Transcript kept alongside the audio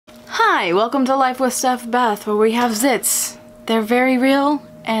Hi, welcome to Life with Steph, Beth, where we have zits. They're very real,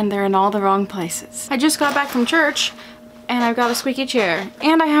 and they're in all the wrong places. I just got back from church, and I've got a squeaky chair,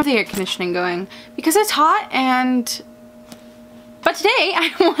 and I have the air conditioning going, because it's hot, but today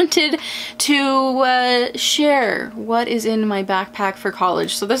I wanted to share what is in my backpack for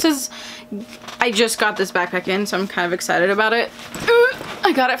college. So this is, I just got this backpack in, so I'm kind of excited about it.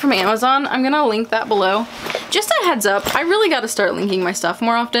 I got it from Amazon. I'm gonna link that below. Just a heads up, I really gotta start linking my stuff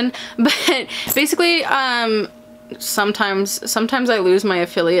more often, but basically, sometimes I lose my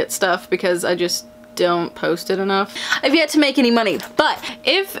affiliate stuff because I just don't post it enough. I've yet to make any money, but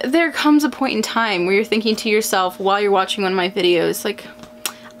if there comes a point in time where you're thinking to yourself while you're watching one of my videos, like,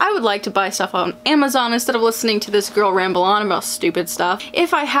 I would like to buy stuff on Amazon instead of listening to this girl ramble on about stupid stuff.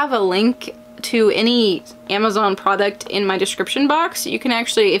 If I have a link to any Amazon product in my description box, you can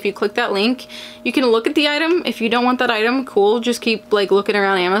actually, if you click that link, you can look at the item. If you don't want that item, cool, just keep like looking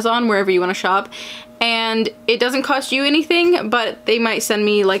around Amazon wherever you want to shop. And it doesn't cost you anything, but they might send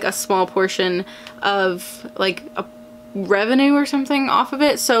me like a small portion of like a revenue or something off of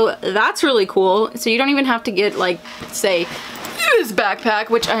it. So that's really cool. So you don't even have to get like, say, this backpack,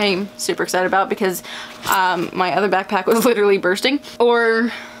 which I'm super excited about because my other backpack was literally bursting,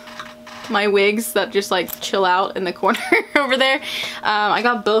 or my wigs that just like chill out in the corner over there. I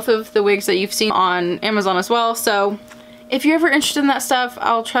got both of the wigs that you've seen on Amazon as well. So if you're ever interested in that stuff,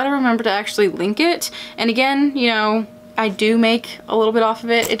 I'll try to remember to actually link it. And again, you know, I do make a little bit off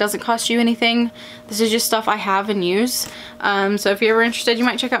of it. It doesn't cost you anything. This is just stuff I have and use. So if you're ever interested, you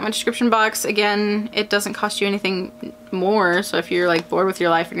might check out my description box. Again, it doesn't cost you anything more. So if you're like bored with your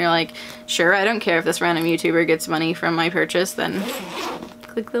life and you're like, sure, I don't care if this random YouTuber gets money from my purchase, then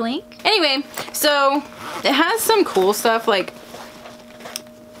click the link. Anyway, so it has some cool stuff, like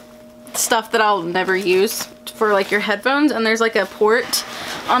stuff that I'll never use for like your headphones, and there's like a port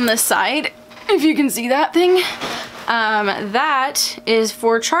on the side, if you can see that thing. That is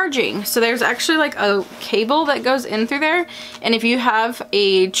for charging. So there's actually like a cable that goes in through there, and if you have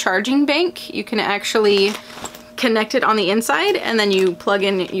a charging bank, you can actually connect it on the inside, and then you plug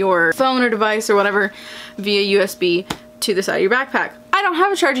in your phone or device or whatever via USB to the side of your backpack. I don't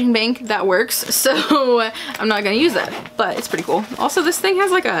have a charging bank that works, so I'm not gonna use that, but it's pretty cool. Also, this thing has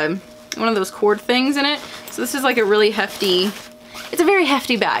like one of those cord things in it. So this is like a really hefty, it's a very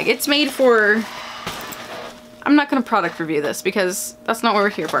hefty bag. It's made for, I'm not gonna product review this because that's not what we're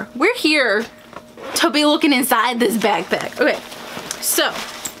here for. We're here to be looking inside this backpack. Okay, so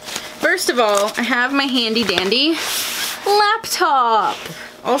first of all, I have my handy dandy laptop.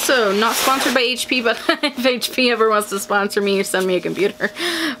 Also, not sponsored by HP, but if HP ever wants to sponsor me or send me a computer,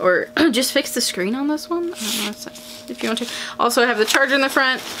 or just fix the screen on this one, I don't know if you want to. Also, I have the charger in the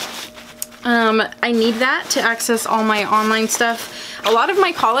front. I need that to access all my online stuff. A lot of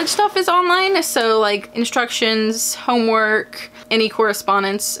my college stuff is online, so like instructions, homework, any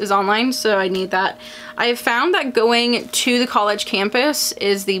correspondence is online, so I need that. I have found that going to the college campus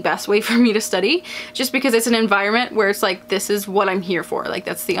is the best way for me to study, just because it's an environment where it's like, this is what I'm here for. Like,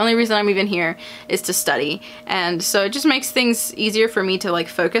 that's the only reason I'm even here, is to study. And so it just makes things easier for me to like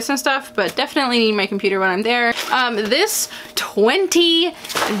focus and stuff, but definitely need my computer when I'm there. This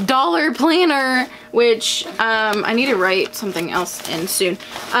 $20 planner, which I need to write something else in soon.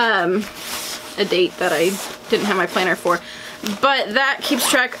 A date that I didn't have my planner for. But that keeps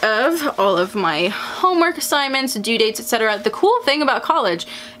track of all of my homework assignments, due dates, etc. The cool thing about college,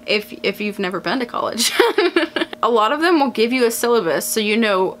 if you've never been to college, a lot of them will give you a syllabus, so you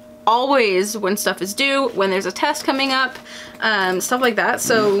know always when stuff is due, when there's a test coming up, stuff like that.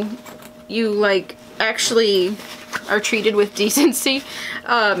 So you like actually are treated with decency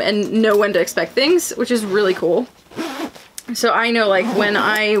and know when to expect things, which is really cool. So I know like when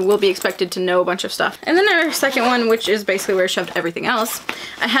I will be expected to know a bunch of stuff. And then our second one, which is basically where I shoved everything else,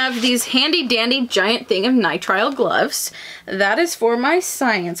 I have these handy dandy giant thing of nitrile gloves. That is for my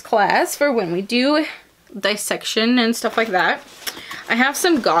science class, for when we do dissection and stuff like that. I have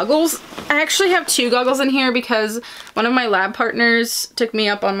some goggles. I actually have two goggles in here because one of my lab partners took me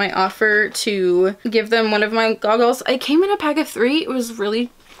up on my offer to give them one of my goggles. I came in a pack of 3. It was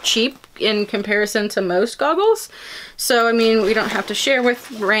really cheap in comparison to most goggles. So, I mean, we don't have to share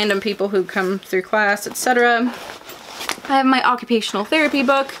with random people who come through class, etc. I have my occupational therapy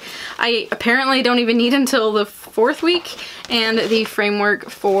book. I apparently don't even need until the 4th week, and the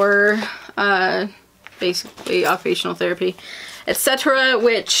framework for basically occupational therapy, etc.,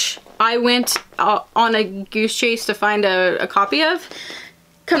 which I went on a goose chase to find a copy of.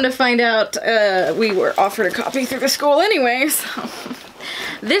 Come to find out, we were offered a copy through the school anyway, so.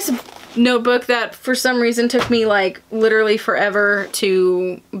 This notebook that for some reason took me like literally forever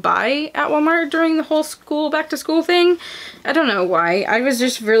to buy at Walmart during the whole back to school thing. I don't know why. I was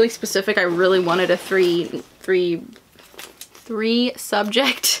just really specific. I really wanted a three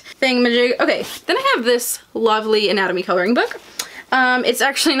subject thingamajig. Okay, then I have this lovely anatomy coloring book. It's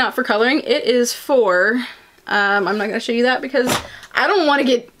actually not for coloring. It is for, I'm not gonna show you that because I don't want to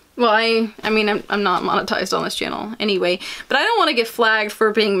get, well, I mean, I'm not monetized on this channel anyway, but I don't want to get flagged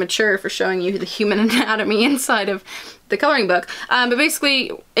for being mature for showing you the human anatomy inside of the coloring book. But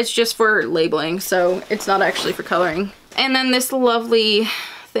basically, it's just for labeling, so it's not actually for coloring. And then this lovely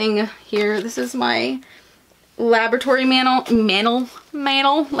thing here, this is my laboratory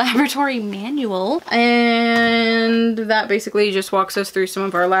laboratory manual, and that basically just walks us through some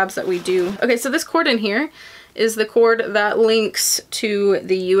of our labs that we do. Okay, so this cord in here is the cord that links to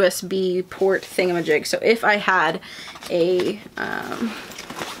the USB port thingamajig. So if I had a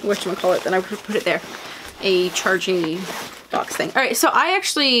whatchamacallit, then I would put it there, a charging box thing. All right, so I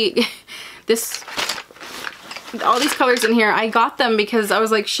actually all these colors in here, I got them because I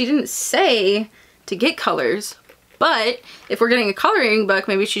was like, she didn't say to get colors, but if we're getting a coloring book,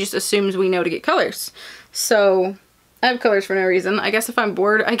 maybe she just assumes we know to get colors. So I have colors for no reason. I guess if I'm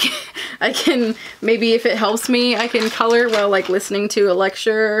bored, I can maybe, if it helps me, I can color while like listening to a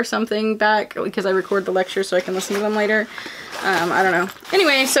lecture or something back, because I record the lecture so I can listen to them later. I don't know.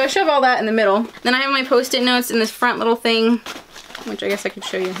 Anyway, so I shove all that in the middle. Then I have my post-it notes in this front little thing, which I guess I could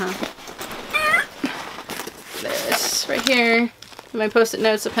show you, huh? This right here, my post-it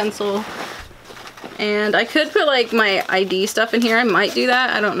notes, a pencil, and I could put like my ID stuff in here. I might do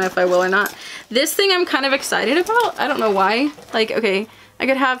that. I don't know if I will or not. This thing I'm kind of excited about. I don't know why. Like, okay, I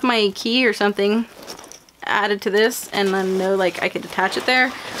could have my key or something added to this and then know like I could attach it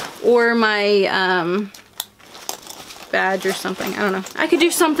there, or my badge or something. I don't know. I could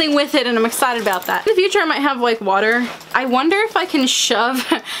do something with it and I'm excited about that. In the future I might have like water. I wonder if I can shove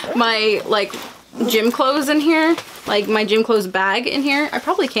my like gym clothes in here, like my gym clothes bag in here. I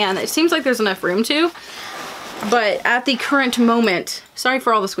probably can. It seems like there's enough room to, but at the current moment, sorry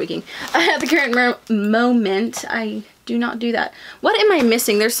for all the squeaking, at the current moment I do not do that. What am I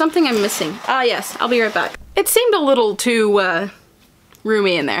missing? There's something I'm missing. Ah yes, I'll be right back. It seemed a little too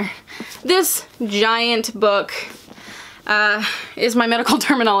roomy in there. This giant book is my medical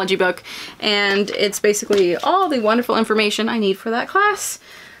terminology book, and it's basically all the wonderful information I need for that class,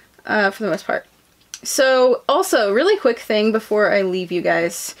 for the most part. So also, really quick thing before I leave you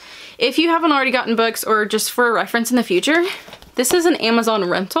guys, if you haven't already gotten books, or just for reference in the future, this is an Amazon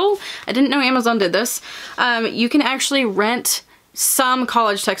rental. I didn't know Amazon did this. You can actually rent some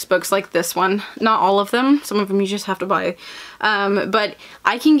college textbooks like this one. Not all of them. Some of them you just have to buy. But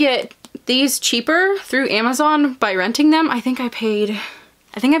I can get these cheaper through Amazon by renting them. I think I'm paying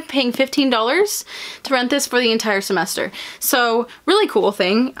 $15 to rent this for the entire semester. So really cool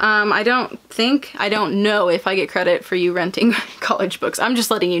thing. I don't know if I get credit for you renting college books. I'm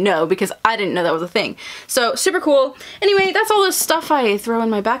just letting you know because I didn't know that was a thing. So super cool. Anyway, that's all the stuff I throw in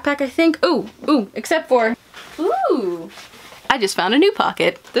my backpack, I think. Ooh, except for, ooh, I just found a new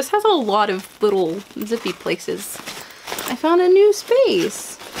pocket. This has a lot of little zippy places. I found a new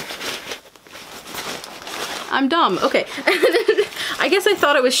space. I'm dumb. Okay. I guess I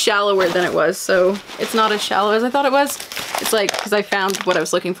thought it was shallower than it was, so it's not as shallow as I thought it was. It's like, because I found what I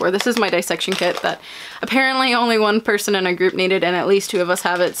was looking for. This is my dissection kit that apparently only one person in our group needed, and at least 2 of us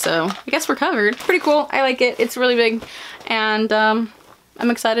have it, so I guess we're covered. Pretty cool. I like it. It's really big, and I'm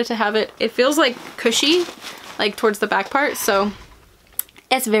excited to have it. It feels like cushy, like towards the back part, so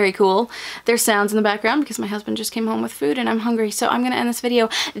it's very cool. There's sounds in the background because my husband just came home with food and I'm hungry. So I'm gonna end this video.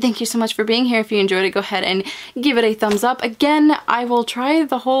 Thank you so much for being here. If you enjoyed it, go ahead and give it a thumbs up. Again, I will try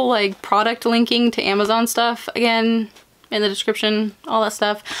the whole like product linking to Amazon stuff again in the description, all that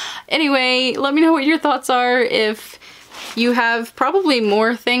stuff. Anyway, let me know what your thoughts are. If you have probably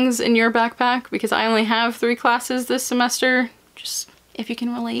more things in your backpack, because I only have 3 classes this semester. Just if you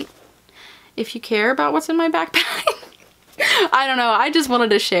can relate, if you care about what's in my backpack. I don't know, I just wanted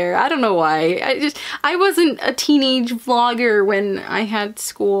to share. I don't know why. I wasn't a teenage vlogger when I had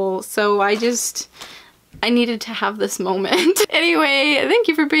school, so I needed to have this moment. Anyway, thank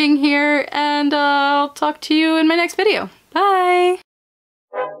you for being here, and I'll talk to you in my next video. Bye!